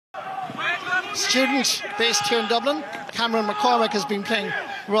student based here in Dublin. Cameron McCormack has been playing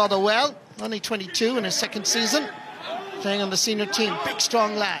rather well, only 22 in his second season, playing on the senior team. Big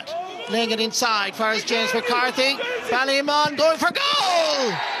strong lad, laying it inside. Fires James McCarthy. Ballymun going for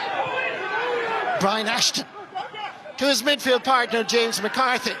goal. Brian Ashton to his midfield partner James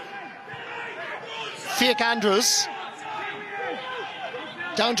McCarthy. Fiach Andrews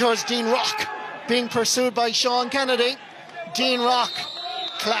down towards Dean Rock, being pursued by Sean Kennedy. Dean Rock,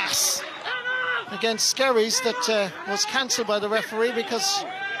 class against Skerries, that was cancelled by the referee because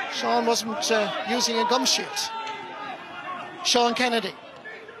Sean wasn't using a gum shield. Sean Kennedy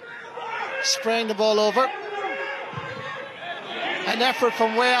spraying the ball over. An effort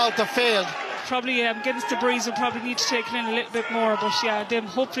from way out the field. Probably against the breeze will probably need to take it in a little bit more, but yeah,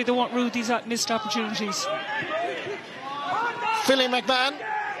 hopefully they won't rue these missed opportunities. Philly McMahon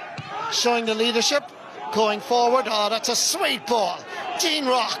showing the leadership, going forward. Oh, that's a sweet ball. Dean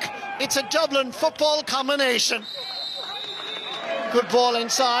Rock. It's a Dublin football combination. Good ball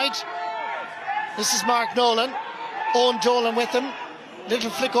inside. This is Mark Nolan. Owen Dolan with him. Little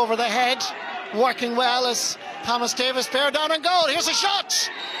flick over the head. Working well as Thomas Davis bear down and goal. Here's a shot.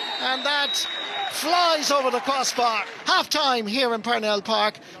 And that flies over the crossbar. Half-time here in Parnell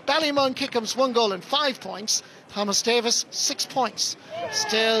Park. Ballymun Kickhams 1 goal and 5 points. Thomas Davis 6 points.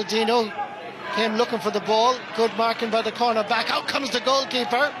 Still Dino came looking for the ball. Good marking by the corner back. Out comes the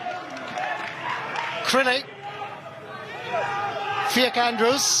goalkeeper. Crilly. Fiach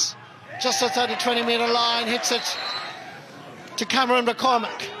Andrews just outside the 20-metre line, hits it to Cameron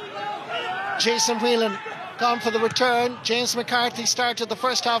McCormack. Jason Whelan gone for the return. James McCarthy started the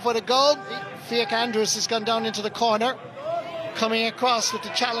first half with a goal. Fiach Andrews has gone down into the corner. Coming across with the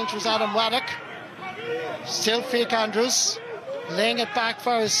challenge was Adam Waddock. Still Fiach Andrews laying it back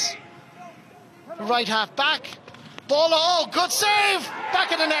for his right half back. Ball, oh, good save!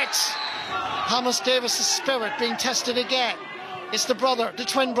 Back of the net. Thomas Davis' spirit being tested again. It's the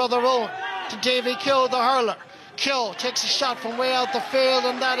twin brother Owen to Davy Keogh, the hurler. Keogh takes a shot from way out the field,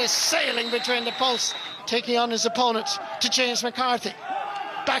 and that is sailing between the posts, taking on his opponent to James McCarthy.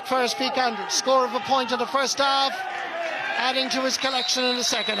 Back for his Fiach Andrews. Score of a point in the first half, adding to his collection in the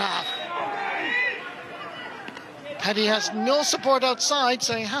second half. Paddy has no support outside,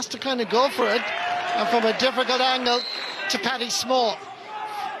 so he has to kind of go for it, and from a difficult angle to Paddy Small.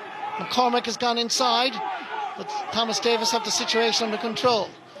 McCormack has gone inside, but Thomas Davis have the situation under control.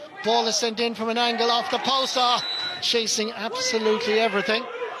 Ball is sent in from an angle off the post. Chasing absolutely everything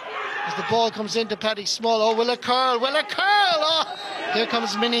as the ball comes into Paddy Small. Oh, will it curl? Will it curl? Oh, here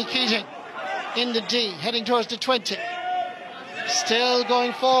comes Minnie Keating in the D, heading towards the 20. Still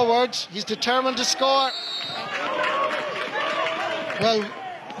going forward. He's determined to score. Well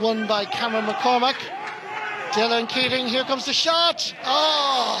won by Cameron McCormack. Dylan Keating, here comes the shot.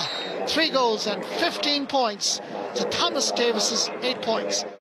 3 goals and 15 points to Thomas Davis's 8 points.